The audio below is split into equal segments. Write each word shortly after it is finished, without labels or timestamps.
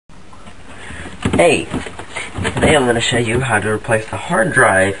Hey, today I'm going to show you how to replace the hard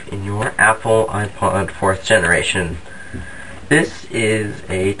drive in your Apple iPod 4th generation. This is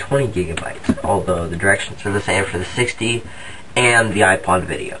a 20 gigabytes, although the directions are the same for the 60 and the iPod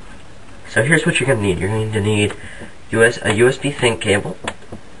video. So here's what you're going to need. You're going to need a USB sync cable,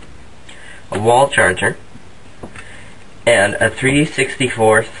 a wall charger, and a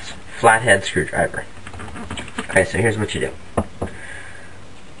 3/64 flathead screwdriver. Okay, so here's what you do.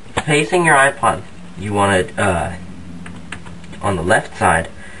 Facing your iPod, you want it on the left side,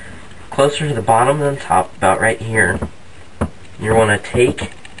 closer to the bottom than the top, about right here. You want to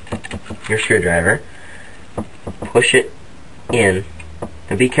take your screwdriver, push it in,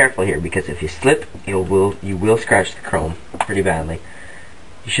 and be careful here because if you slip, you will scratch the chrome pretty badly.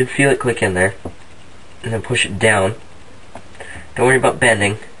 You should feel it click in there, and then push it down. Don't worry about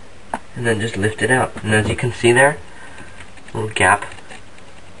bending, and then just lift it out. And as you can see there, a little gap.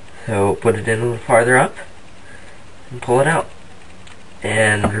 So put it in a little farther up and pull it out.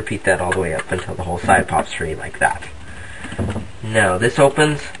 And repeat that all the way up until the whole side pops free like that. Now this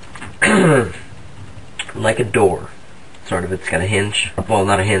opens like a door. Sort of, it's got a hinge. Well,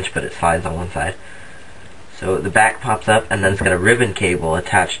 not a hinge, but it slides on one side. So the back pops up and then it's got a ribbon cable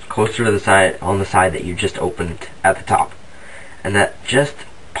attached closer to the side, on the side that you just opened at the top. And that just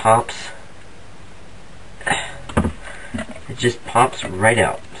pops, it just pops right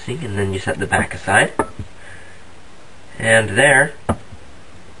out. See, and then you set the back aside, and there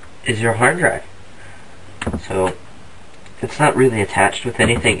is your hard drive. So it's not really attached with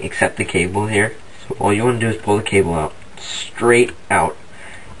anything except the cable here. So all you want to do is pull the cable out, straight out.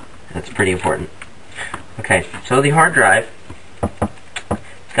 That's pretty important. Okay, so the hard drive,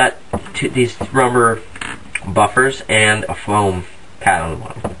 it's got these rubber buffers and a foam pad on the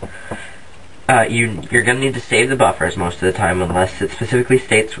bottom. You're going to need to save the buffers most of the time unless it specifically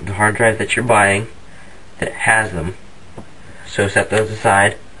states with the hard drive that you're buying that it has them. So set those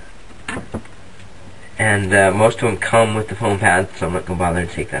aside. And most of them come with the foam pad, so I'm not going to bother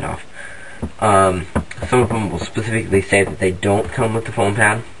to take that off. Some of them will specifically say that they don't come with the foam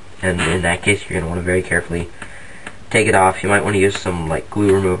pad, and in that case you're going to want to very carefully take it off. You might want to use some like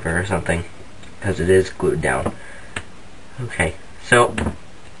glue remover or something, because it is glued down. Okay, so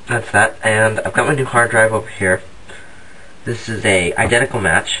that's that, and I've got my new hard drive over here. This is a identical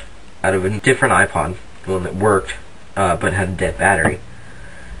match out of a different iPod, the one that worked but had a dead battery.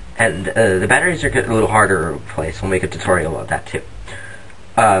 And the batteries are a little harder to replace. We'll make a tutorial of that too.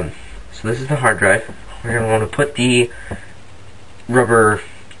 So this is the hard drive. We're going to want to put the rubber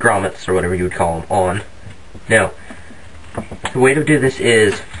grommets, or whatever you would call them, on. Now, the way to do this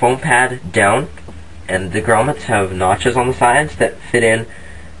is foam pad down, and the grommets have notches on the sides that fit in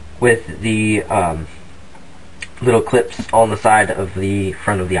with the little clips on the side of the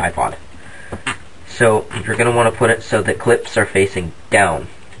front of the iPod. So you're going to want to put it so the clips are facing down,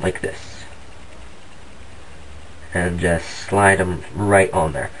 like this. And just slide them right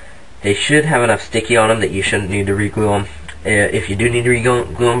on there. They should have enough sticky on them that you shouldn't need to re-glue them. If you do need to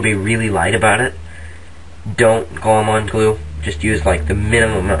re-glue them, be really light about it. Don't glue them on glue. Just use like the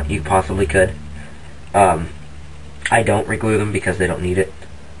minimum amount you possibly could. I don't re-glue them because they don't need it.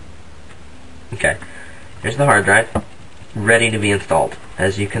 Okay, here's the hard drive, ready to be installed.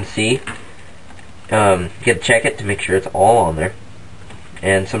 As you can see, you got to check it to make sure it's all on there.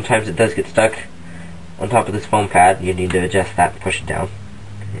 And sometimes it does get stuck on top of this foam pad. You need to adjust that and push it down.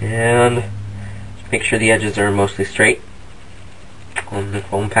 And make sure the edges are mostly straight on the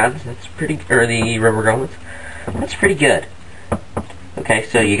foam pads. That's pretty, or the rubber grommets. That's pretty good. Okay,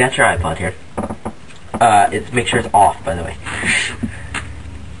 so you got your iPod here. Make sure it's off, by the way.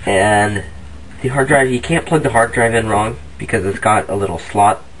 And the hard drive, you can't plug the hard drive in wrong because it's got a little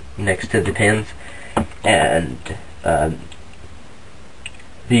slot next to the pins, and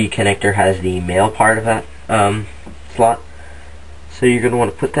the connector has the male part of that slot. So you're going to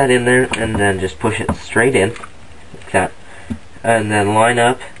want to put that in there and then just push it straight in like that, and then line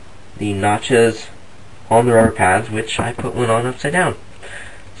up the notches on the rubber pads, which I put one on upside down.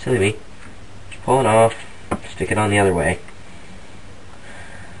 Silly me. Pull it off, stick it on the other way.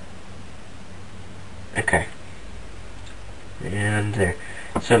 Okay. And there.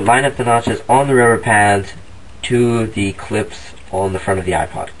 So line up the notches on the rubber pads to the clips on the front of the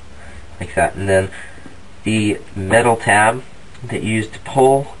iPod. Like that. And then the metal tab that you used to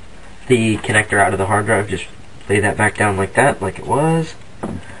pull the connector out of the hard drive, just lay that back down like that, like it was.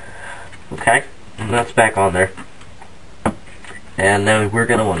 Okay. And that's back on there. And then we're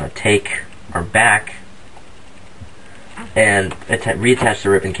going to want to take our back and reattach the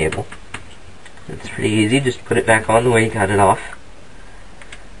ribbon cable. It's pretty easy, just put it back on the way you got it off.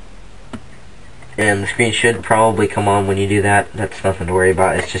 and the screen should probably come on when you do that. That's nothing to worry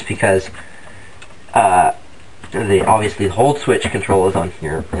about. It's just because obviously the hold switch control is on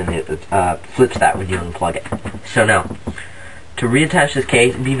here, and it flips that when you unplug it. So now, to reattach this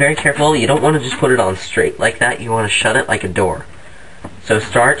case, be very careful. You don't want to just put it on straight like that. You want to shut it like a door. So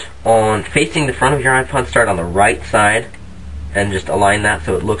start on facing the front of your iPod. Start on the right side, and just align that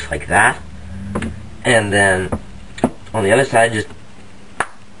so it looks like that. And then on the other side, just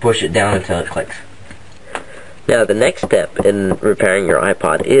push it down until it clicks. Now the next step in repairing your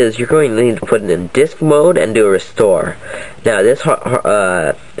iPod is you're going to need to put it in disk mode and do a restore. Now this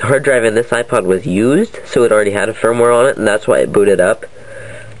hard drive in this iPod was used, so it already had a firmware on it, and that's why it booted up.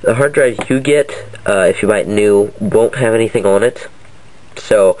 The hard drive you get, if you buy it new, won't have anything on it,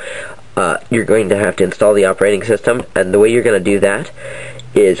 so you're going to have to install the operating system, and the way you're going to do that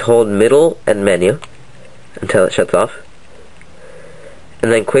is hold middle and menu until it shuts off,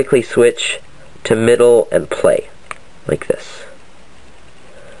 and then quickly switch to middle and play, like this.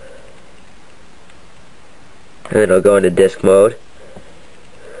 And then it'll go into disk mode,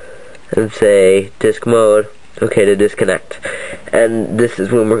 and say disk mode, okay to disconnect. And this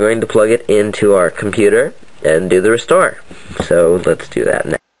is when we're going to plug it into our computer and do the restore. So let's do that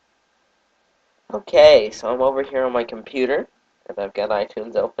now. Okay, so I'm over here on my computer, and I've got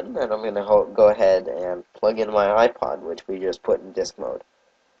iTunes open, and I'm going to go ahead and plug in my iPod, which we just put in disk mode.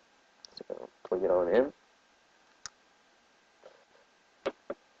 So plug it on in.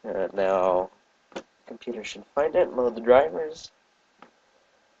 And now the computer should find it, load the drivers.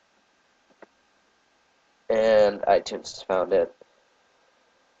 And iTunes has found it.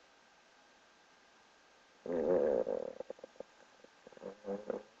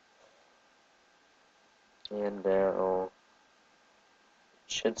 And now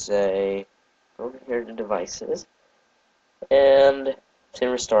it should say over here to devices, and it's in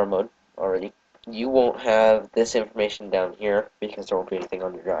restore mode already. You won't have this information down here because there won't be anything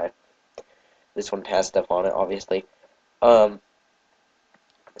on your drive. This one has stuff on it, obviously.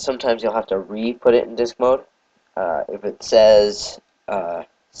 Sometimes you'll have to re-put it in disk mode. If it says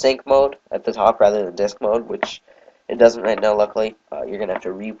sync mode at the top rather than disk mode, which it doesn't right now, luckily, you're going to have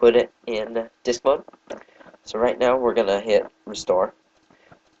to re-put it in disk mode. So right now we're going to hit restore.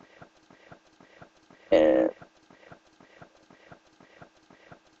 And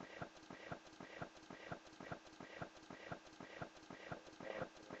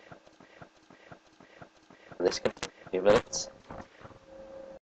this can take a few minutes.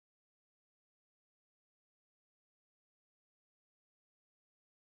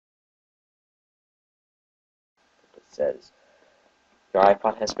 It says, your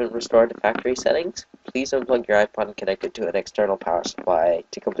iPod has been restored to factory settings. Please unplug your iPod and connect it to an external power supply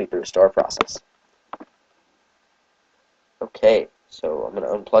to complete the restore process. Okay, so I'm going to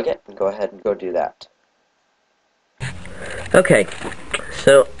unplug it and go ahead and go do that. Okay,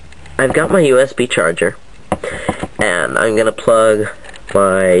 so I've got my USB charger, and I'm going to plug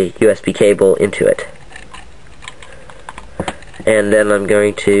my USB cable into it. And then I'm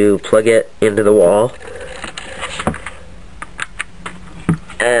going to plug it into the wall.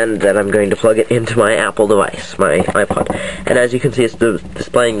 And then I'm going to plug it into my Apple device, my iPod. And as you can see, it's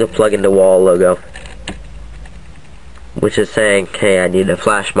displaying the plug into wall logo, which is saying, hey, I need to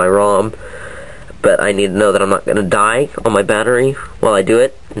flash my ROM, but I need to know that I'm not going to die on my battery while I do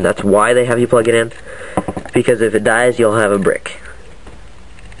it. And that's why they have you plug it in, because if it dies, you'll have a brick.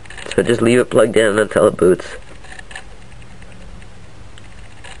 So just leave it plugged in until it boots.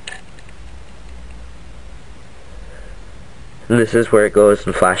 And this is where it goes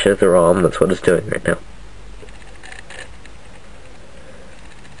and flashes the ROM. That's what it's doing right now.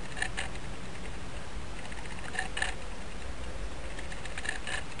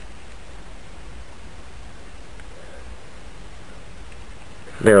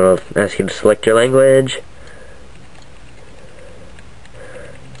 Now it'll ask you to select your language.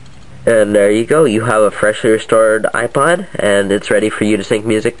 And there you go. You have a freshly restored iPod, and it's ready for you to sync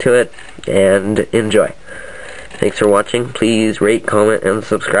music to it and enjoy. Thanks for watching. Please rate, comment, and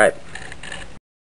subscribe.